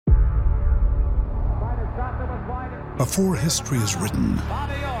Before history is written,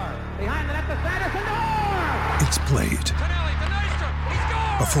 it's played.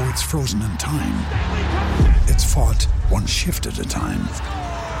 Before it's frozen in time, it's fought one shift at a time.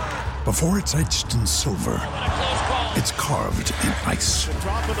 Before it's etched in silver, it's carved in ice.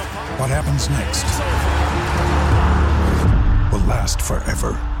 What happens next will last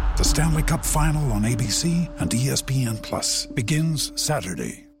forever. The Stanley Cup Final on ABC and ESPN Plus begins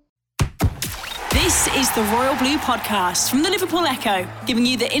Saturday. This is the Royal Blue Podcast from the Liverpool Echo, giving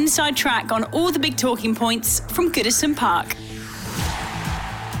you the inside track on all the big talking points from Goodison Park.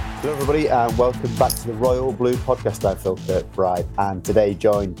 Hello everybody and welcome back to the Royal Blue Podcast. I'm Phil Kirkbride and today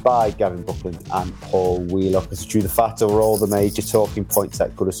joined by Gavin Buckland and Paul Wheelock as we chew the fat over all the major talking points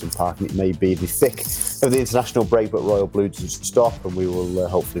at Goodison Park. And it may be the thick of the international break, but Royal Blue doesn't stop, and we will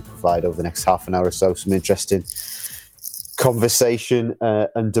hopefully provide over the next half an hour or so some interesting conversation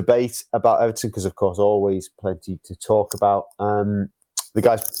and debate about Everton, because of course always plenty to talk about. The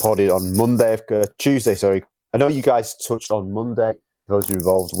guys podded on Tuesday. I know you guys touched on Monday, those who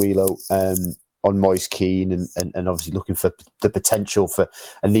involved Wheelo, on Moise Kean and obviously looking for the potential for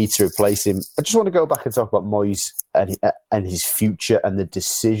a need to replace him. I just want to go back and talk about Moise and his future and the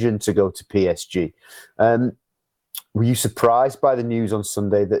decision to go to PSG. Were you surprised by the news on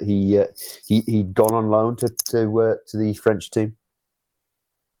Sunday that he'd gone on loan to the French team?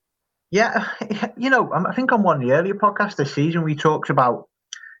 Yeah, I think on one of the earlier podcasts this season we talked about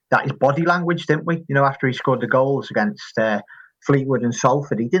that his body language, didn't we? After he scored the goals against Fleetwood and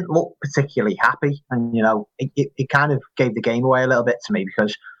Salford, he didn't look particularly happy, and it kind of gave the game away a little bit to me,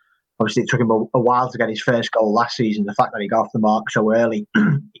 because obviously it took him a while to get his first goal last season. The fact that he got off the mark so early,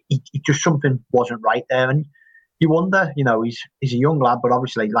 just something wasn't right there, and you wonder, he's a young lad, but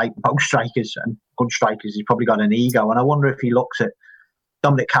obviously, like most strikers and good strikers, he's probably got an ego. And I wonder if he looks at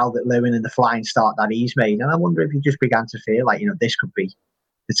Dominic Calvert-Lewin and the flying start that he's made, and I wonder if he just began to feel like, this could be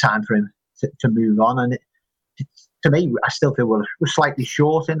the time for him to move on. And to me, I still feel we're slightly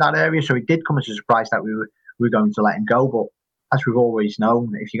short in that area. So it did come as a surprise that we were going to let him go. But as we've always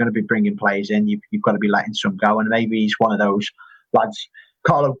known, if you're going to be bringing players in, you've got to be letting some go. And maybe he's one of those lads.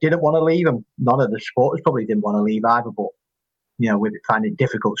 Carlo didn't want to leave, and none of the supporters probably didn't want to leave either. But, with it finding it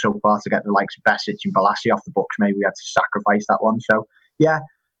difficult so far to get the likes of Besic and Balassi off the books, maybe we had to sacrifice that one. So, yeah,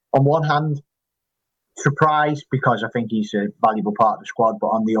 on one hand, surprised because I think he's a valuable part of the squad, but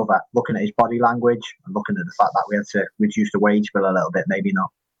on the other, looking at his body language and looking at the fact that we had to reduce the wage bill a little bit, maybe not.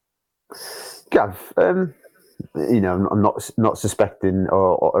 Gav, I'm not suspecting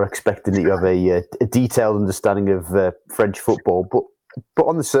or expecting that you have a detailed understanding of French football, but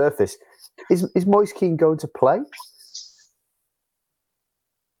on the surface, is Moise Kean going to play?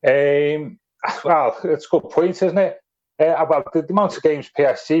 Well, it's a good point, isn't it? About the amount of games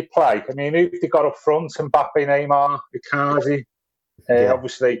PSG play. I mean, who they got up front? Mbappe, Neymar, Icardi.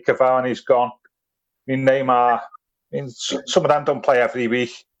 Obviously, Cavani's gone. I mean, Neymar. Some of them don't play every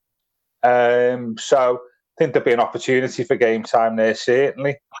week. So I think there'll be an opportunity for game time there,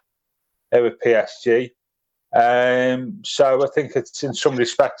 certainly, with PSG. So I think it's, in some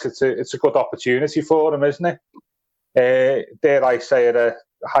respects, it's a good opportunity for him, isn't it? Dare I say, at a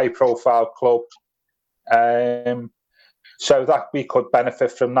high-profile club. So that we could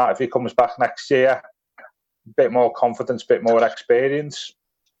benefit from that if he comes back next year. A bit more confidence, a bit more experience.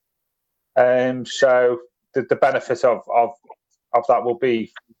 So the benefit of that will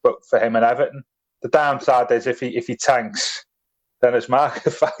be for him and Everton. The downside is if he tanks, then his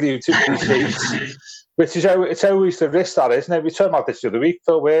market value to be which is it's always the risk, that, isn't it? We talked about this the other week,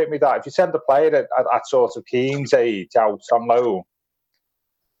 Phil, weren't we? That if you send a player at sort of Keane's age out on loan,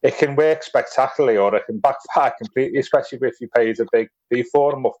 it can work spectacularly, or it can backfire completely, especially if you paid a big fee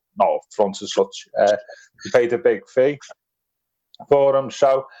for him, not up front as such. You paid a big fee for him.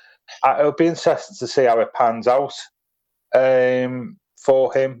 So it'll be interesting to see how it pans out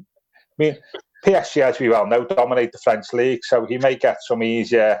for him. I mean, PSG, as we well know, dominate the French league, so he may get some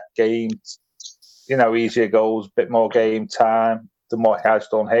easier games, easier goals, a bit more game time than what he has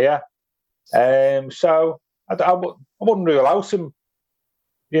done here. So I wouldn't rule out him,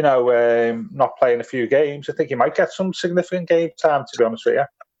 not playing a few games. I think he might get some significant game time, to be honest with you.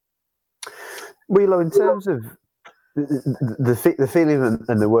 Wheelo, in terms of the feeling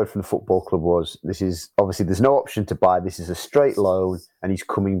and the word from the football club was, this is obviously, there's no option to buy. This is a straight loan, and he's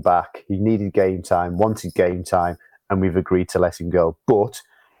coming back. He needed game time, wanted game time, and we've agreed to let him go. But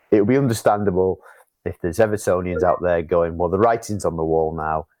it would be understandable if there's Evertonians out there going, well, the writing's on the wall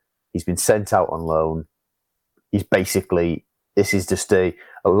now. He's been sent out on loan. He's basically, this is just a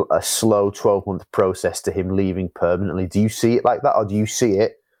slow 12-month process to him leaving permanently. Do you see it like that, or do you see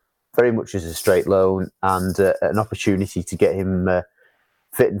it very much as a straight loan and an opportunity to get him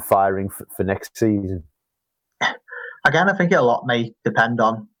fit and firing for next season. Again, I think a lot may depend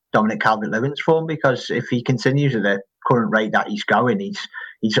on Dominic Calvert-Lewin's form, because if he continues at the current rate that he's going, he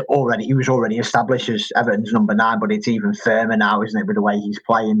was already established as Everton's number 9, but it's even firmer now, isn't it, with the way he's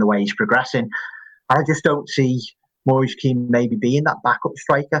playing, the way he's progressing. I just don't see Maurice Keane maybe being that backup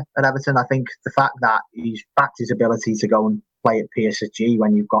striker at Everton. I think the fact that he's backed his ability to go and play at PSG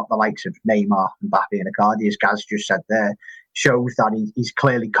when you've got the likes of Neymar and Mbappe and Icardi, as Gaz just said there, shows that he's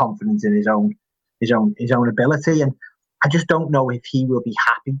clearly confident in his own ability. And I just don't know if he will be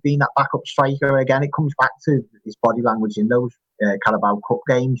happy being that backup striker. Again, it comes back to his body language in those Carabao Cup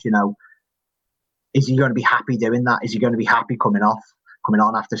games. Is he going to be happy doing that? Is he going to be happy coming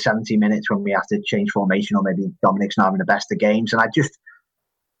on after 70 minutes when we have to change formation, or maybe Dominic's not having the best of games? And I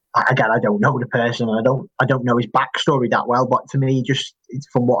don't know the person, and I don't know his backstory that well. But to me, just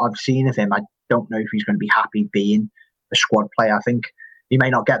from what I've seen of him, I don't know if he's going to be happy being a squad player. I think he may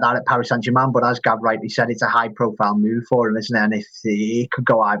not get that at Paris Saint-Germain, but as Gav rightly said, it's a high-profile move for him, isn't it? And it could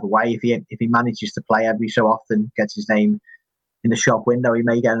go either way. If he manages to play every so often, gets his name in the shop window, he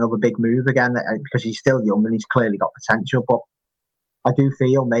may get another big move again, because he's still young and he's clearly got potential. But I do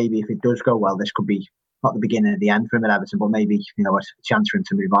feel maybe if it does go well, this could be not the beginning of the end for him at Everton, but maybe a chance for him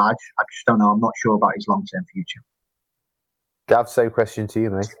to move on. I just don't know. I'm not sure about his long-term future. Gav, same question to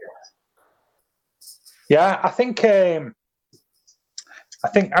you, mate. Yeah, I think I'm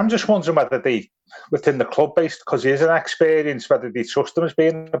just wondering whether within the club base, because he is an experience, whether they trust him as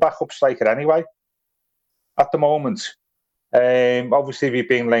being a backup striker anyway. At the moment, obviously we've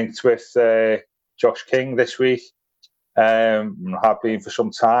been linked with Josh King this week. Have been for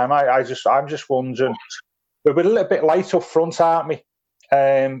some time. I'm just wondering. We're a little bit light up front, aren't we?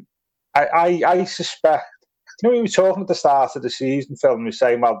 I suspect. We were talking at the start of the season, Phil, and we were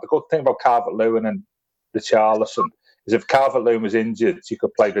saying, well, the good thing about Calvert-Lewin and Richarlison is if Calvert-Lewin was injured, you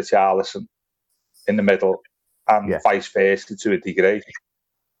could play Richarlison in the middle, and vice versa to a degree.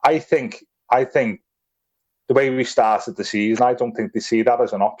 I think the way we started the season, I don't think they see that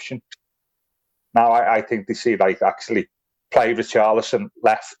as an option. Now, I think they see, actually play Richarlison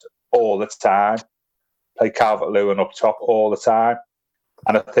left all the time, play Calvert-Lewin up top all the time.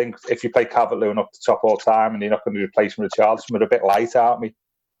 And I think if you play Calvert-Lewin up the top all the time and you're not going to be replacing Richarlison, we're a bit light, aren't we?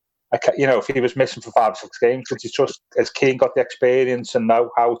 If he was missing for 5 or 6 games, would you trust, has Keane got the experience and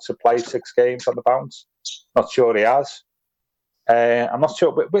know how to play 6 games on the bounce? Not sure he has. I'm not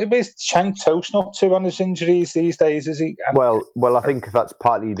sure. But is Cenk Tosun up to on his injuries these days? Is he? Well, I think that's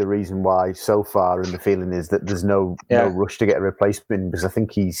partly the reason why so far, and the feeling is that there's no rush to get a replacement, because I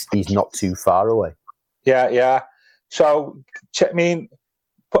think he's not too far away. Yeah. So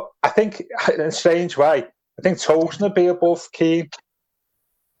but I think in a strange way, I think Tosun would be above Keane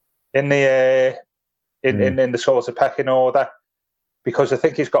in the in the sort of pecking order, because I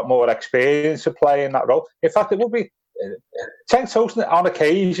think he's got more experience of playing that role. In fact, it would be. Cenk Tosun on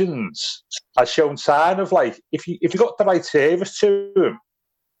occasions has shown sign of, if you got the right service to him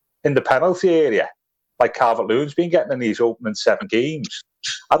in the penalty area, like Calvert-Lewin's been getting in these opening 7 games,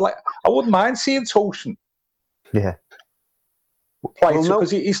 I wouldn't mind seeing Tosun. Yeah.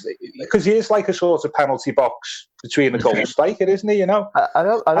 Because he is like a sort of penalty box between the goal striker, isn't he? I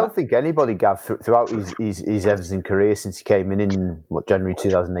don't think anybody, Gav, throughout his Everton career since he came in January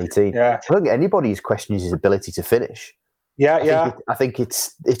 2018. Yeah. I don't think anybody's questioned his ability to finish. I think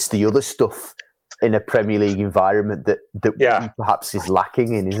it's the other stuff in a Premier League environment that perhaps is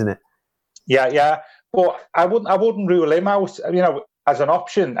lacking in, isn't it? Yeah. But I wouldn't rule him out, as an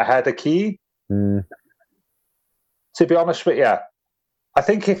option ahead of Keane. To be honest with you, I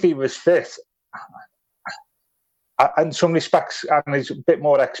think if he was fit, in some respects, and he's a bit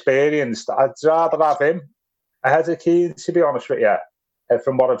more experienced, I'd rather have him ahead of Keane, to be honest with you,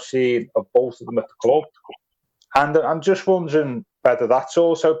 from what I've seen of both of them at the club. And I'm just wondering whether that's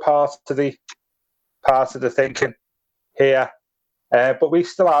also part of the thinking here. But we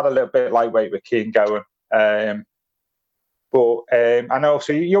still are a little bit lightweight with Keane going. But I know,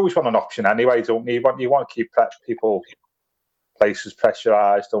 so you always want an option anyway, don't you? You want to keep people, places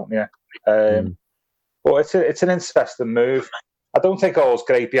pressurised, don't you? But it's an interesting move. I don't think all's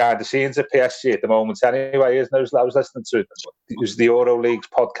great behind the scenes at PSG at the moment anyway, isn't it? I was listening to the Euroleague's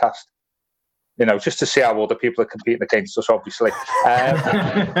podcast, just to see how other people are competing against us, obviously. I've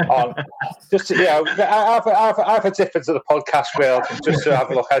a dip into the podcast world just to have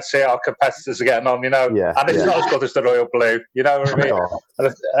a look and see how competitors are getting on, Yeah, and it's not as good as the Royal Blue, you know what I mean?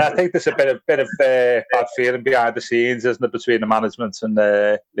 And I think there's a bit of bad feeling behind the scenes, isn't it, between the management and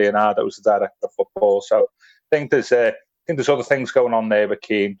Leonardo, who's the director of football. So I think there's think there's other things going on there with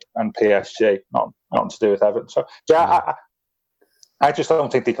Keane and PSG, nothing to do with Everton. So I just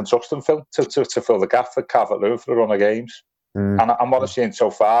don't think they can trust him, Phil, to fill the gap for Calvert-Lewin for a run of games. And what I've seen so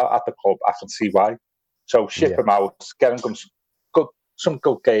far at the club, I can see why. So ship him out, get him some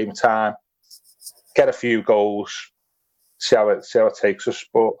good game time, get a few goals, see how it takes us.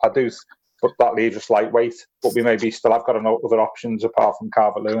 But that leaves us lightweight. But we maybe still have got other options apart from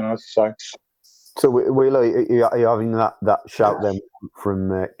Calvert-Lewin, as I say. So, Wheeler, are you having that shout then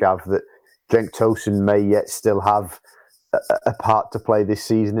from Gav that Cenk Tosun may yet still have a part to play this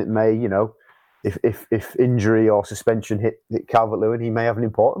season? It may, if injury or suspension hit Calvert-Lewin, he may have an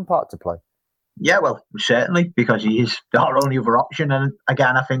important part to play. Yeah, well, certainly, because he is our only other option. And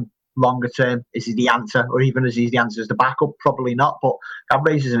again, I think longer term, is he the answer? Or even as he's the answer as the backup? Probably not. But that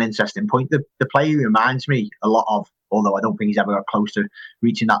raises an interesting point. The player who reminds me a lot of, although I don't think he's ever got close to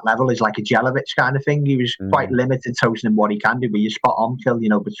reaching that level, is like a Jelavic kind of thing. He was quite limited, Tosun, in what he can do, but you're spot on, Phil,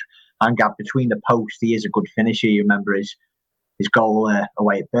 and Gav, between the posts, he is a good finisher. You remember his goal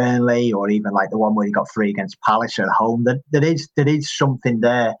away at Burnley, or even like the one where he got 3 against Palace at home. There is something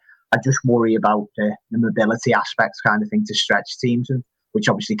there. I just worry about the mobility aspects kind of thing to stretch teams, and which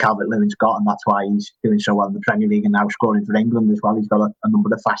obviously Calvert-Lewin's got, and that's why he's doing so well in the Premier League and now scoring for England as well. He's got a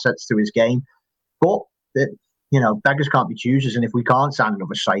number of facets to his game. But, beggars can't be choosers, and if we can't sign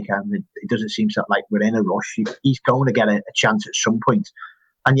another striker, and it doesn't seem like we're in a rush, he's going to get a chance at some point.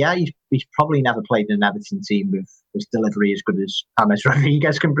 And yeah, he's probably never played in an Everton team with his delivery as good as James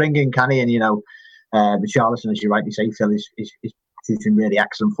Rodriguez can bring in, can he? And, Richarlison, as you rightly say, Phil, is in really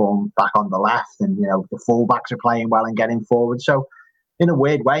excellent form back on the left, and the full-backs are playing well and getting forward. So in a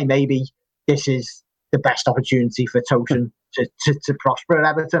weird way, maybe this is the best opportunity for Tosun to prosper at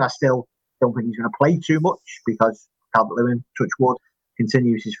Everton. I still don't think he's going to play too much because Calvert-Lewin, touch wood,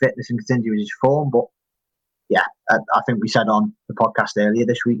 continues his fitness and continues his form. But yeah, I think we said on the podcast earlier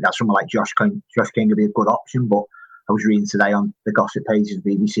this week that someone like Josh King would be a good option, but I was reading today on the gossip pages of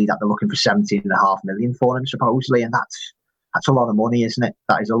BBC that they're looking for 17.5 million for him supposedly, and that's a lot of money, isn't it?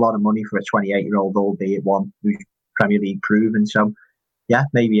 That is a lot of money for a 28-year-old, albeit one who's Premier League proven. So, yeah,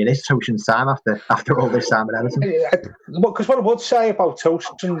 maybe it is Tosun's time after all this time at Everton. Because what I would say about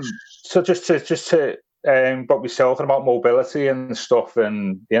Tosun, so just to what we were talking about mobility and stuff,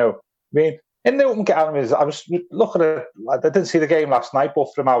 and in the open game, I was looking at. I didn't see the game last night,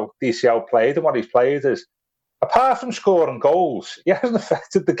 but from how DCL played and what he's played is, apart from scoring goals, he hasn't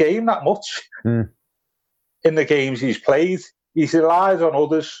affected the game that much. In the games he's played, he's relied on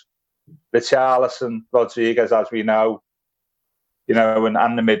others, Richarlison, Rodriguez, as we know, and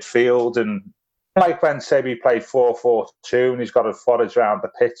the midfield. And like when Sebi played 4-4-2 and he's got to forage around the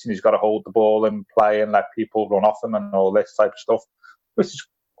pitch and he's got to hold the ball and play and let people run off him and all this type of stuff, which has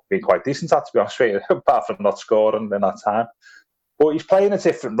been quite decent at, to be honest with you, apart from not scoring in that time. But he's playing a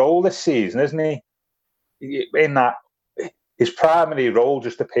different role this season, isn't he? In that, his primary role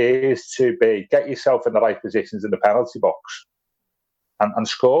just appears to be get yourself in the right positions in the penalty box and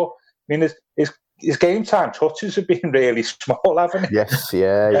score. I mean, his game time touches have been really small, haven't they? Yes,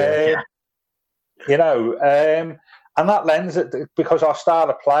 yeah. And that lends it, because our style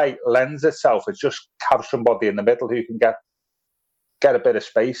of play lends itself to just have somebody in the middle who can get a bit of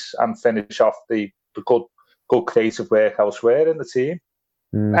space and finish off the good creative work elsewhere in the team.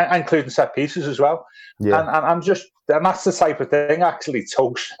 Including set pieces as well. Yeah. And that's the type of thing, actually,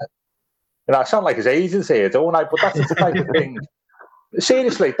 Tosun. I sound like his agent here, don't I? But that's the type of thing.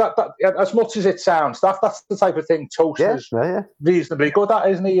 Seriously, that as much as it sounds, that's the type of thing Tosun is reasonably good at,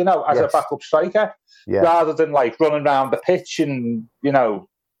 isn't he? As a backup striker, rather than like running around the pitch and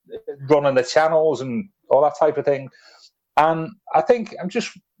running the channels and all that type of thing. And I think I'm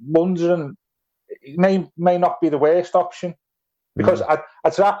just wondering, it may not be the worst option. Because I'd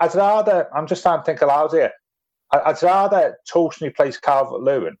rather, I'm just trying to think aloud here, I'd rather Tosun replace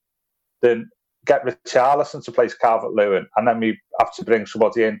Calvert-Lewin than get Richarlison to place Calvert-Lewin and then we have to bring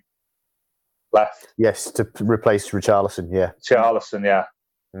somebody in left. Yes, to replace Richarlison, yeah. Richarlison, yeah.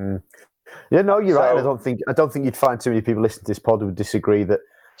 Yeah, no, you're right. I don't think you'd find too many people listening to this pod who would disagree that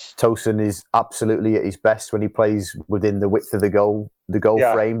Tosun is absolutely at his best when he plays within the width of the goal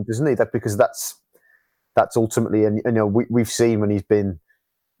frame, doesn't he? Because that's ultimately, and we've seen when he's been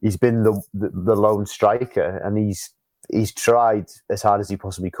the lone striker, and he's tried as hard as he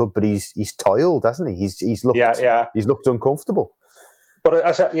possibly could, but he's toiled, hasn't he? He's looked uncomfortable. But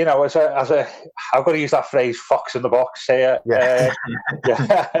as a I've got to use that phrase, fox in the box here.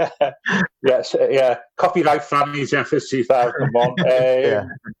 Copyright Franny Jeffers 2001.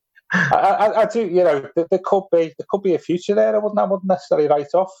 I do. There could be a future there. I wouldn't necessarily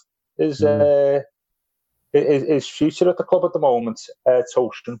write off. his future at the club at the moment,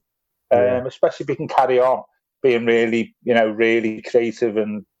 Toaston. Especially if he can carry on being really, really creative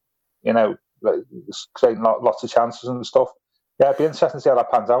and, creating lots of chances and stuff. Yeah, it'd be interesting to see how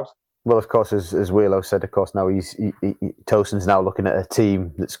that pans out. Well, of course, as Wheelo said, of course, now Toaston's now looking at a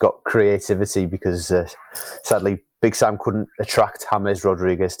team that's got creativity because, sadly, Big Sam couldn't attract James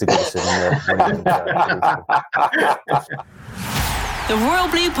Rodriguez to Goodison. The Royal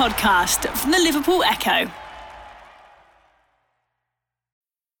Blue Podcast from the Liverpool Echo.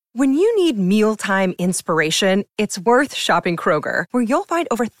 When you need mealtime inspiration, it's worth shopping Kroger, where you'll find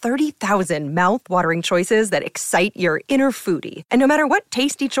over 30,000 mouth-watering choices that excite your inner foodie. And no matter what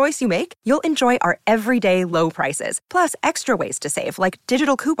tasty choice you make, you'll enjoy our everyday low prices, plus extra ways to save, like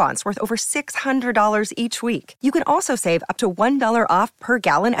digital coupons worth over $600 each week. You can also save up to $1 off per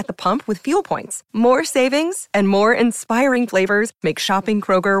gallon at the pump with fuel points. More savings and more inspiring flavors make shopping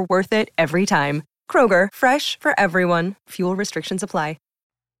Kroger worth it every time. Kroger, fresh for everyone. Fuel restrictions apply.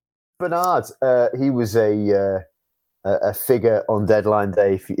 Bernard, he was a figure on deadline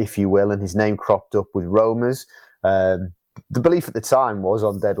day, if you will, and his name cropped up with Roma's. The belief at the time was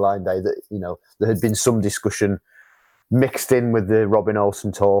on deadline day that there had been some discussion mixed in with the Robin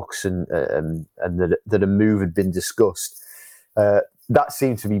Olsen talks, and that a move had been discussed. That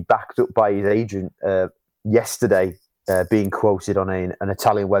seemed to be backed up by his agent yesterday, being quoted on an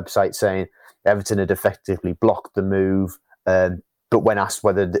Italian website saying Everton had effectively blocked the move. But when asked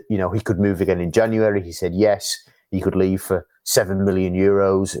whether he could move again in January, he said yes, he could leave for €7 million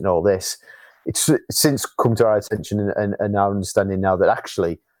and all this. It's since come to our attention and our understanding now that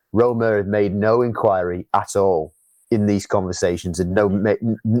actually Roma had made no inquiry at all in these conversations, and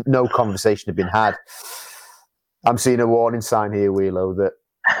no conversation had been had. I'm seeing a warning sign here, Wheelo,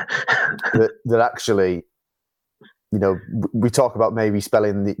 that actually, we talk about maybe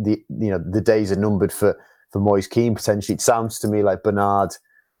spelling the days are numbered for Moise Kean potentially. It sounds to me like Bernard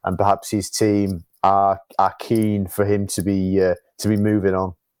and perhaps his team are keen for him to be moving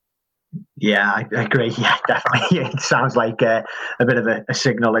on. Yeah, I agree. Yeah, definitely. It sounds like a bit of a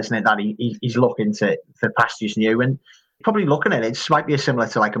signal, isn't it, that he's looking for pastures new, and probably looking at it. It might be similar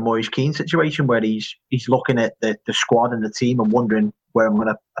to like a Moise Kean situation where he's looking at the squad and the team and wondering where I'm going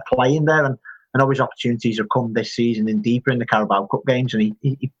to play in there. And I know his opportunities have come this season and deeper in the Carabao Cup games, and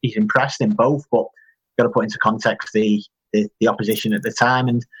he's impressed in both, but got to put into context the opposition at the time,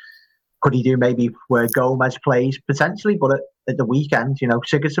 and could he do maybe where Gomez plays potentially? But at the weekend,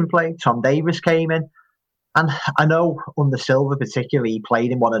 Sigurdsson played, Tom Davies came in, and I know under Silva particularly he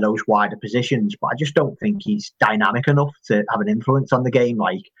played in one of those wider positions, but I just don't think he's dynamic enough to have an influence on the game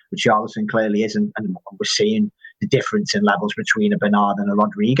like Richarlison clearly isn't, and we're seeing the difference in levels between a Bernard and a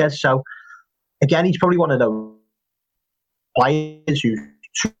Rodriguez. So again, he's probably one of those players who's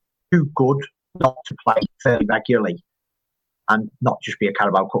too good not to play fairly regularly and not just be a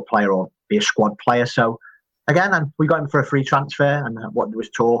Carabao Cup player or be a squad player. So again, and we got him for a free transfer, and what there was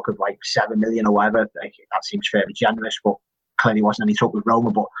talk of like 7 million or whatever, that seems fairly generous, but clearly wasn't any talk with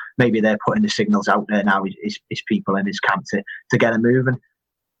Roma. But maybe they're putting the signals out there now, his people in his camp to get him moving.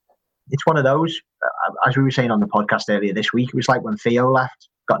 It's one of those, as we were saying on the podcast earlier this week, it was like when Theo left.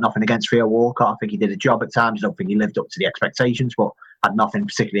 Got nothing against Theo Walcott. I think he did a job at times. I don't think he lived up to the expectations, but had nothing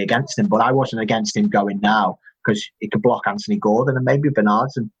particularly against him. But I wasn't against him going now because he could block Anthony Gordon and maybe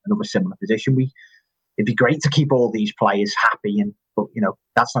Bernard's in another similar position. It'd be great to keep all these players happy, but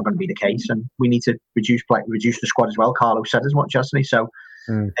that's not going to be the case, and we need to reduce the squad as well. Carlo said as much, hasn't he? So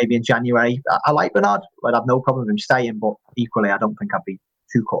maybe in January. I like Bernard. I'd have no problem with him staying, but equally, I don't think I'd be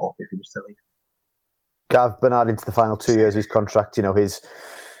too caught up if he was to leave. Gav, Bernard into the final 2 years of his contract.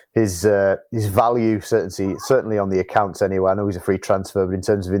 His value certainly on the accounts anyway. I know he's a free transfer, but in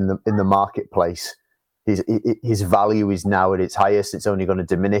terms of in the marketplace, his value is now at its highest. It's only going to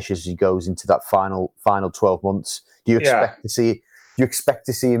diminish as he goes into that final 12 months. Do you expect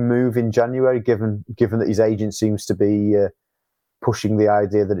to see him move in January, given that his agent seems to be pushing the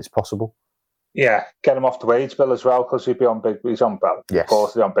idea that it's possible? Yeah, get him off the wage bill as well, because he's on of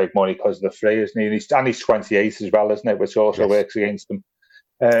course he's on big money because of the free, isn't he? And he's 28 as well, isn't it? Which also works against him.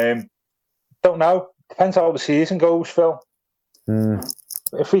 Don't know. Depends how the season goes, Phil.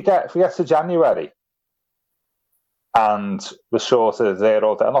 If we get to January and we're sort of there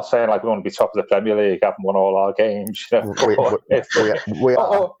all day, I'm not saying like we want to be top of the Premier League, haven't won all our games. We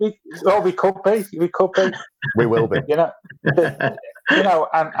are. We could be. We could be. We will be.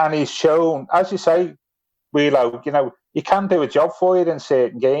 And he's shown, as you say, Wheelo, he can do a job for you in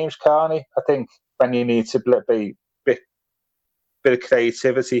certain games, can't he? I think when you need to be bit of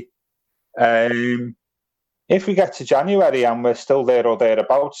creativity. If we get to January and we're still there or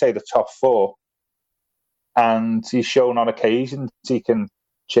thereabouts, say the top four, and he's shown on occasion he can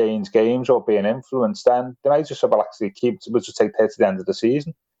change games or be an influence, then they might just say, well, actually, we'll just take that to the end of the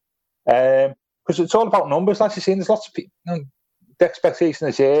season. Because it's all about numbers, like you've seen. There's lots of people. The expectation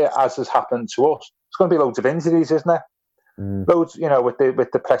this year, as has happened to us, it's going to be loads of injuries, isn't it? Loads, with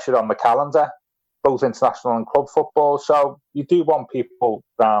the pressure on the calendar, both international and club football. So you do want people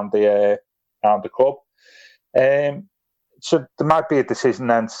around the club. So there might be a decision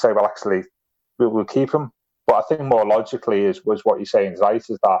then to say, well, actually, we'll keep him. But I think more logically was what you're saying is right,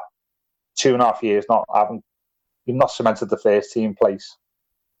 is that 2.5 years you've not cemented the first team place,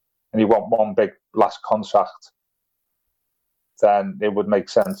 and you want one big last contract, then it would make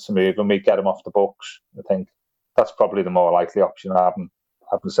sense to move and we get him off the books. I think that's probably the more likely option. I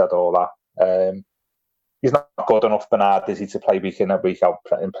haven't said all that. He's not good enough, Bernard, is he, to play week in and week out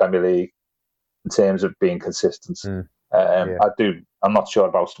in Premier League in terms of being consistent. I'm not sure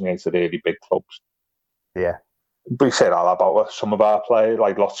about some against the really big clubs. Yeah. We say that about some of our players,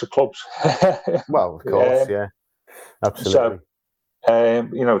 like lots of clubs. Well, of course, yeah. Absolutely. So,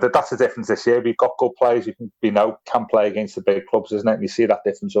 that's the difference this year. We've got good players who can play against the big clubs, isn't it? And you see that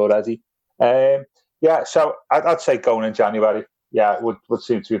difference already. So I'd say going in January, it would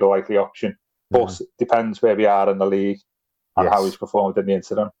seem to be the likely option. But it depends where we are in the league and how he's performed in the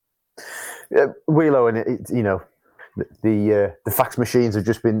interim. Wheelo, and the fax machines have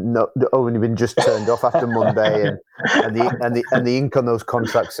just only been turned off after Monday, and the ink on those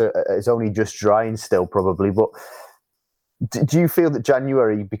contracts is only just drying still, probably. But do you feel that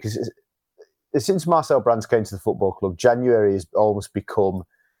January, because since Marcel Brands came to the football club, January has almost become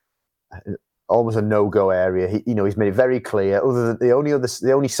almost a no-go area? He's made it very clear. Other than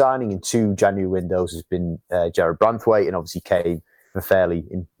the only signing in 2 January windows has been Jared Branthwaite, and obviously came for fairly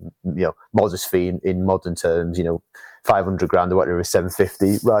modest fee in modern terms. 500 grand or whatever is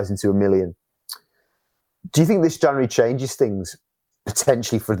 750, rising to $1 million. Do you think this January changes things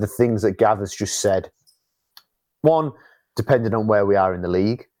potentially for the things that Gav has just said? One, depending on where we are in the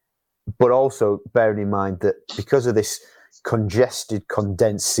league, but also bearing in mind that because of this congested,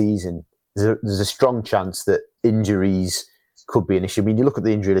 condensed season, there's a strong chance that injuries could be an issue. I mean, you look at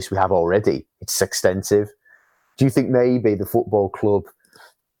the injury list we have already, it's extensive. Do you think maybe the football club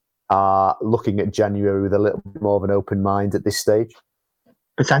are looking at January with a little bit more of an open mind at this stage?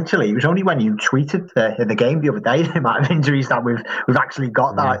 Potentially. It was only when you tweeted in the game the other day the amount of injuries that we've actually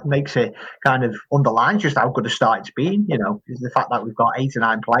got that makes it kind of underlines just how good a start it's been. The fact that we've got 8 or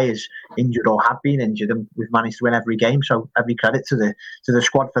 9 players injured or have been injured, and we've managed to win every game. So every credit to the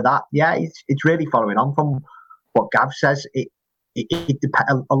squad for that. Yeah, it's really following on from what Gav says.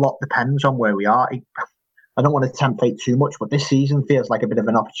 A lot depends on where we are. I don't want to tempt fate too much, but this season feels like a bit of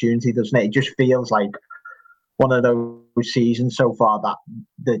an opportunity, doesn't it? It just feels like one of those seasons so far that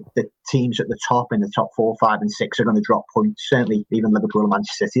the teams at the top, in the top 4, 5 and 6 are going to drop points. Certainly even Liverpool and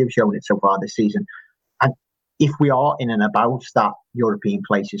Manchester City have shown it so far this season. And if we are in and about that European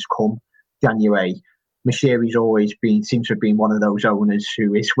places come January, Moshiri's always seems to have been one of those owners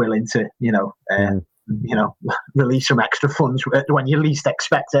who is willing to, release some extra funds when you least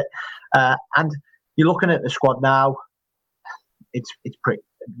expect it. And you're looking at the squad now. It's pretty.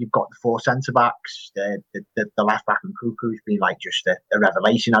 You've got the 4 centre backs. The left back and Cuckoo's been like just a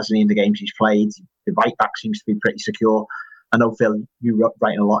revelation, hasn't he, in the games he's played. The right back seems to be pretty secure. I know, Phil, you were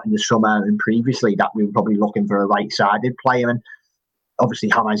writing a lot in the summer and previously that we were probably looking for a right-sided player, and obviously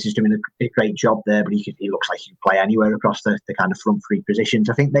Hammers is doing a great job there, but he looks like he can play anywhere across the kind of front 3 positions.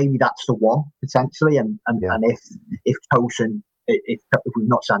 I think maybe that's the one potentially, and if Tosin. If we've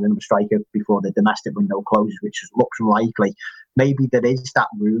not signed another striker before the domestic window closes, which looks unlikely, maybe there is that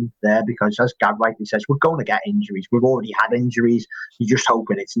room there, because as Gav rightly says, we're going to get injuries. We've already had injuries. You're just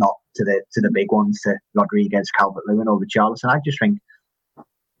hoping it's not to the big ones, to Rodriguez, Calvert-Lewin or Richarlison. I just think,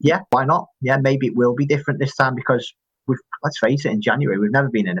 why not? Yeah, maybe it will be different this time, because let's face it, in January, we've never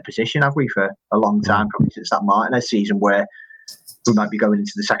been in a position, have we, for a long time, probably since that Martinez season, where we might be going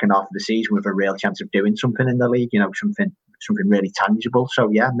into the second half of the season with a real chance of doing something in the league, something really tangible. So,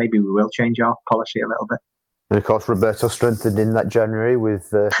 maybe we will change our policy a little bit. And, of course, Roberto strengthened in that January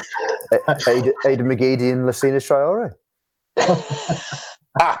with Aidan McGeady and Lassina Traore.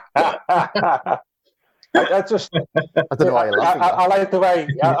 I don't know why you're laughing. I like the way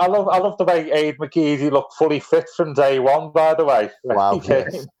I love the way Aidan McGeady looked fully fit from day one. By the way, wow,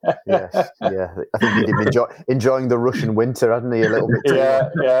 yes. I think he'd been enjoying the Russian winter, hadn't he? A little bit.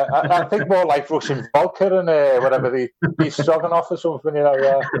 Yeah. I think more like Russian vodka and whatever the beef stroganoff or something.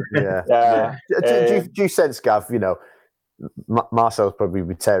 Yeah. Do you sense, Gav? Marcel's probably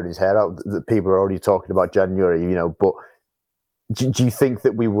been tearing his hair out. That people are already talking about January. But Do you think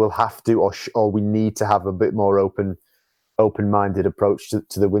that we will have to, or we need to have a bit more open-minded approach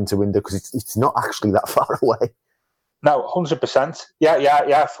to the winter window, because it's not actually that far away? No, 100%. Yeah.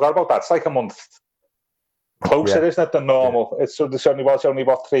 I forgot about that. It's like a month closer, isn't it, than normal? It's only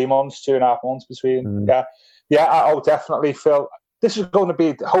about 3 months, 2.5 months between. Yeah. I'll definitely feel this is going to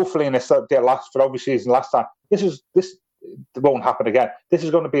be, hopefully in this last for obviously season last time. This won't happen again. This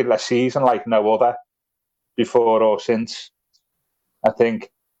is going to be a season like no other before or since. I think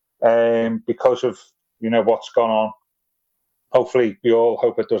because of what's gone on. Hopefully, we all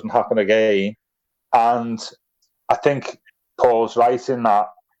hope it doesn't happen again. And I think Paul's right in that.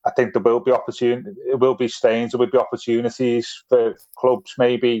 I think there will be it will be stains, there will be opportunities for clubs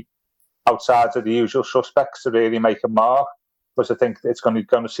maybe outside of the usual suspects to really make a mark, because I think it's going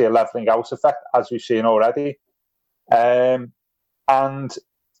to see a levelling out effect, as we've seen already. And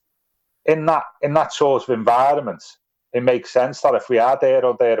in that sort of environment, it makes sense that if we are there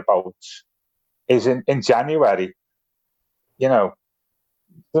or thereabouts, is in January, they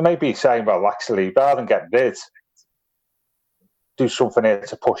may be saying, well, actually, rather than getting rid, do something here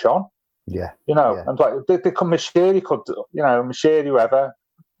to push on. Yeah. And like they come, Mashiri could, Mashiri, whoever,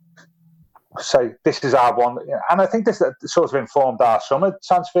 say, this is our one. And I think this sort of informed our summer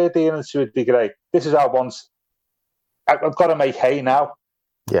transfer dealings to a degree. This is our ones. I've got to make hay now.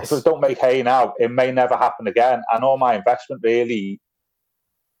 Yes. If I don't make hay now, it may never happen again. And all my investment really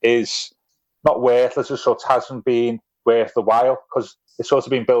is not worthless as such, hasn't been worth the while, because it's sort of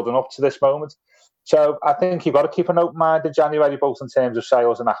been building up to this moment. So I think you've got to keep an open mind in January, both in terms of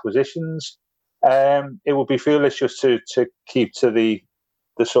sales and acquisitions. It would be foolish just to keep to the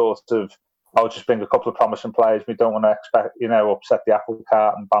sort of, I'll just bring a couple of promising players. We don't want to upset the apple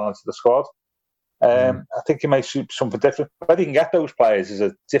cart and balance the squad. I think you may see something different. Whether you can get those players is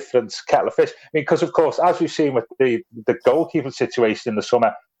a different kettle of fish. I mean, because of course, as we've seen with the goalkeeping situation in the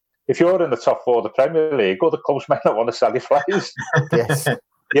summer, if you're in the top 4 of the Premier League, other clubs may not want to sell your players. Yes.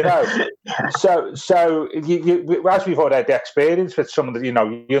 So you, as we've already had the experience with some of the,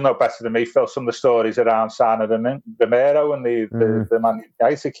 you'll know better than me, Phil, some of the stories around signing Romero and the Man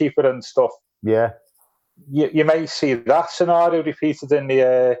United keeper and stuff. Yeah. You may see that scenario repeated in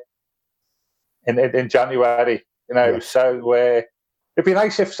the in January. So it'd be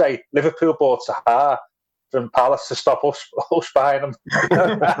nice if, say, Liverpool bought Zaha from Palace to stop us buying them.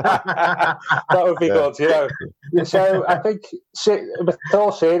 That would be good, So I think, with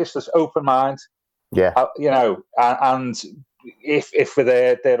all seriousness, open mind. Yeah. And if we're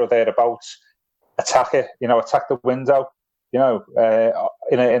there or thereabouts, attack it. Attack the window. In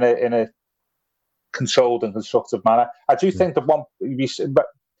a controlled and constructive manner. I do think the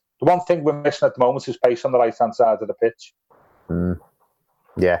one thing we're missing at the moment is pace on the right hand side of the pitch.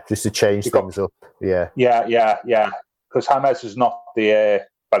 Yeah, just to change things up. Yeah. Because James is not the.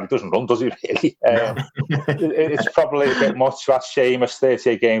 Well, he doesn't run, does he, really? It's probably a bit much to ask Seamus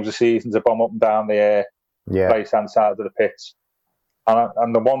 38 games a season to bomb up and down the right-hand side of the pitch.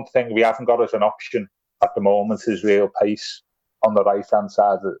 And the one thing we haven't got as an option at the moment is real pace on the right-hand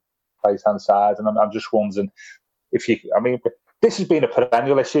side. And I'm just wondering if you... I mean, this has been a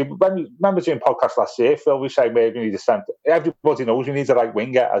perennial issue. When we remember doing podcasts last year, Phil, we say maybe we need a centre. Everybody knows we need a right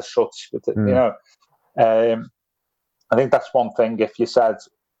winger as such. But, I think that's one thing. If you said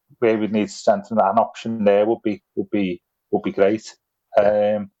where we need to centre, an option there would be great.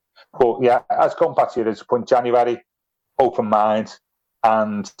 But yeah, as going back to your point, January, open mind,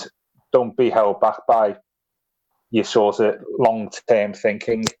 and don't be held back by your sort of long-term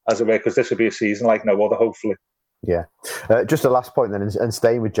thinking, as it were, because this will be a season like no other, hopefully. Yeah. Just a last point then, and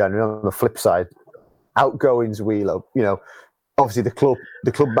staying with January, on the flip side, outgoings, Wheelo, obviously the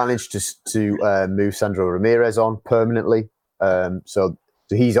club managed to move Sandro Ramirez on permanently. So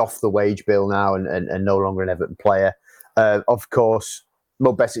he's off the wage bill now and no longer an Everton player. Of course,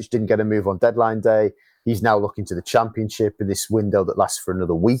 Mo Besic didn't get a move on deadline day. He's now looking to the Championship in this window that lasts for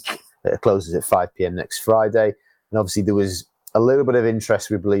another week. It closes at 5 p.m. next Friday. And obviously there was a little bit of interest,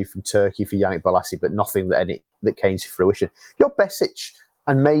 we believe, from Turkey for Yannick Bolasie, but nothing that came to fruition. You're Besic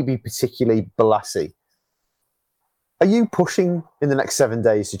and maybe particularly Bolasie. Are you pushing in the next 7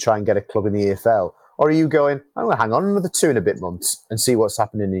 days to try and get a club in the EFL? Or are you going, I'm going to hang on another 2 and a bit months and see what's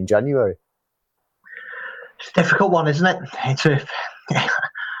happening in January? It's a difficult one, isn't it?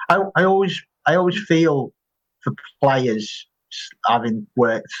 I always feel for players, having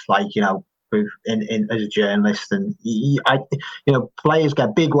worked in as a journalist, and players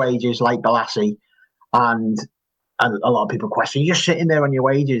get big wages like Bolasie, and a lot of people question, you're just sitting there on your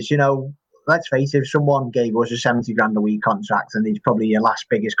wages. Let's face it, if someone gave us a 70 grand a week contract and he's probably your last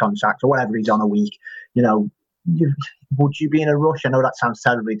biggest contract or whatever he's on a week, would you be in a rush? I know that sounds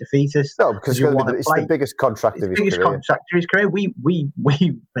terribly defeatist. No, because it's the biggest contract of his career. Contract of his career. We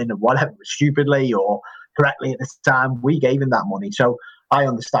whatever, stupidly or correctly at the time, we gave him that money. So I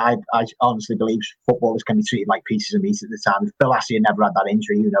understand. I honestly believe footballers can be treated like pieces of meat at the time. If Bill Assie had never had that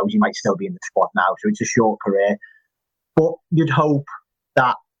injury, who knows? He might still be in the squad now. So it's a short career. But you'd hope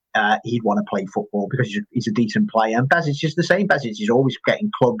that he'd want to play football because he's a decent player. And Bezic is the same. Bezic is always getting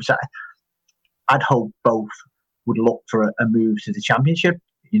clubs. I'd hope both would look for a move to the Championship,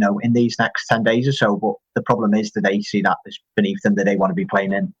 in these next 10 days or so. But the problem is that they see that as beneath them, that they want to be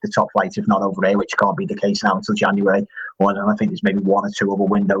playing in the top flight, if not over here, which can't be the case now until January. And I think there's maybe one or two other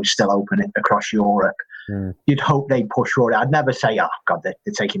windows still open across Europe. You'd hope they push for it. I'd never say, oh, God, they're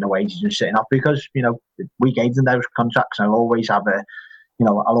taking the wages and sitting off because, we gave them those contracts. I always have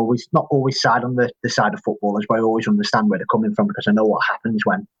I'll always not always side on the side of footballers, but I always understand where they're coming from because I know what happens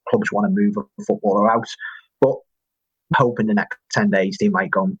when clubs want to move a footballer out. But hope in the next 10 days they might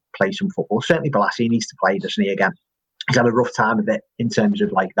go and play some football. Certainly Balassi needs to play, doesn't he, again? He's had a rough time of it in terms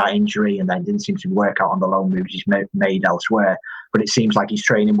of like that injury and then didn't seem to work out on the loan moves he's made elsewhere. But it seems like he's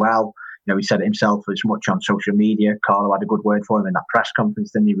training well. He said it himself as much on social media. Carlo had a good word for him in that press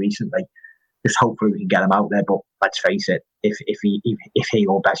conference, didn't he, recently? Just hopefully we can get him out there. But let's face it, if he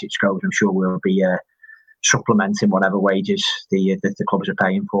or Bezic goes, I'm sure we'll be supplementing whatever wages the clubs are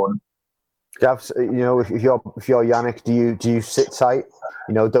paying for him. Javs, if you're Yannick, do you sit tight?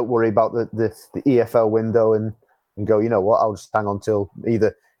 Don't worry about the EFL window and go, you know what, I'll just hang on till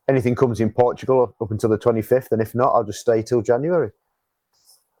either anything comes in Portugal up until the 25th, and if not, I'll just stay till January.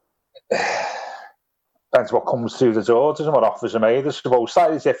 Depends what comes through the door, doesn't what offers are made. I suppose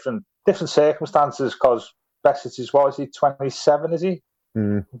slightly different circumstances because Bezic is, what is he, 27, is he?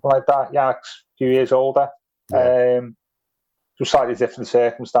 Something like that. Yannick's a few years older. Yeah. So slightly different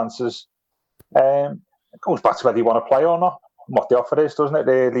circumstances. It goes back to whether you want to play or not, and what the offer is, doesn't it,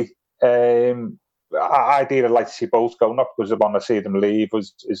 really? Ideally, I'd like to see both go, not because I want to see them leave,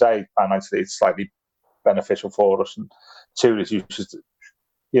 is A, financially it's slightly beneficial for us, and two, is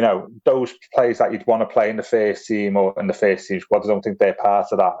those players that you'd want to play in the first team or in the first team squad, I don't think they're part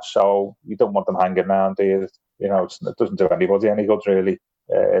of that, so you don't want them hanging around, do you? It doesn't do anybody any good, really,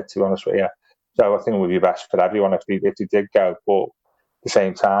 to be honest with you. So I think it would be best for everyone if they did go, but at the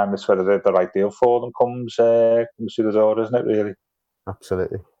same time, it's whether the right deal for them comes through the door, isn't it, really?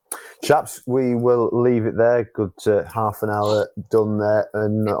 Absolutely. Chaps, we will leave it there. Good half an hour done there.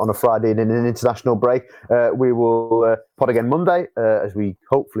 And on a Friday in an international break, we will pod again Monday as we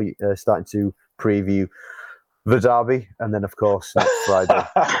hopefully starting to preview the derby. And then, of course, next Friday.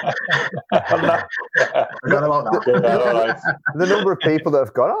 The number of people that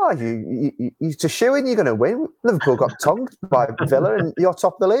have gone, you're just showing you're going to win. Liverpool got tongued by Villa and you're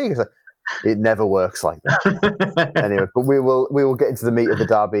top of the league. It's like, it never works like that. Anyway, but we will get into the meat of the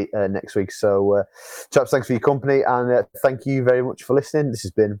derby next week. So, chaps, thanks for your company and thank you very much for listening. This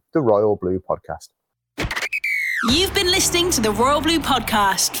has been the Royal Blue Podcast. You've been listening to the Royal Blue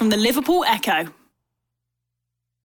Podcast from the Liverpool Echo.